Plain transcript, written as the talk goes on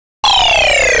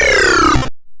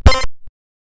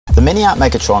The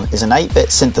miniAtmegatron is an 8-bit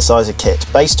synthesizer kit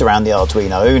based around the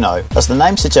Arduino Uno. As the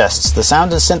name suggests, the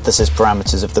sound and synthesis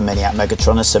parameters of the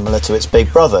miniAtmegatron are similar to its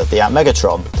big brother, the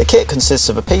Atmegatron. The kit consists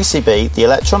of a PCB, the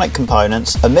electronic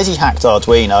components, a MIDI-hacked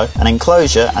Arduino, an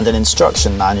enclosure and an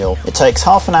instruction manual. It takes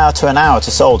half an hour to an hour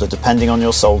to solder depending on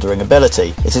your soldering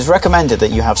ability. It is recommended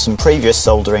that you have some previous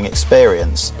soldering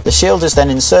experience. The shield is then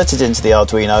inserted into the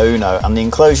Arduino Uno and the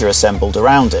enclosure assembled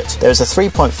around it. There is a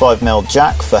 3.5mm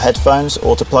jack for headphones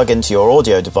or to plug into your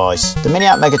audio device. The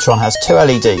miniAtmegatron has two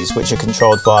LEDs which are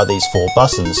controlled via these four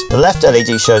buttons. The left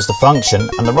LED shows the function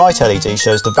and the right LED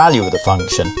shows the value of the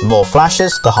function. The more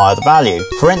flashes, the higher the value.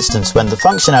 For instance, when the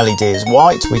function LED is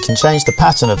white, we can change the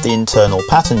pattern of the internal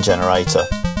pattern generator.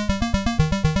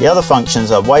 The other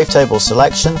functions are wavetable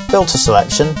selection, filter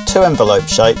selection, two envelope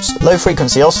shapes, low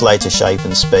frequency oscillator shape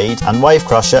and speed, and wave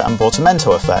crusher and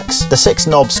portamento effects. The 6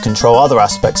 knobs control other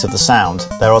aspects of the sound.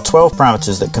 There are 12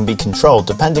 parameters that can be controlled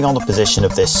depending on the position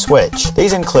of this switch.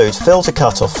 These include filter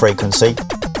cutoff frequency,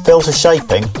 filter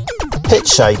shaping, pitch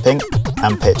shaping,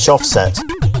 and pitch offset.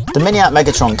 The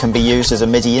miniAtmegatron can be used as a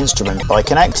MIDI instrument by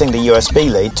connecting the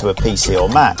USB lead to a PC or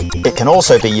Mac. It can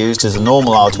also be used as a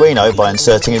normal Arduino by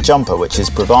inserting a jumper which is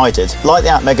provided. Like the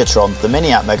Atmegatron, the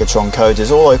miniAtmegatron code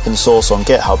is all open source on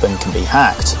GitHub and can be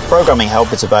hacked. Programming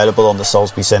help is available on the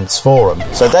Soulsby Synths forum.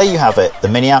 So there you have it, the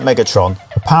miniAtmegatron,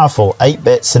 a powerful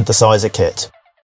 8-bit synthesizer kit.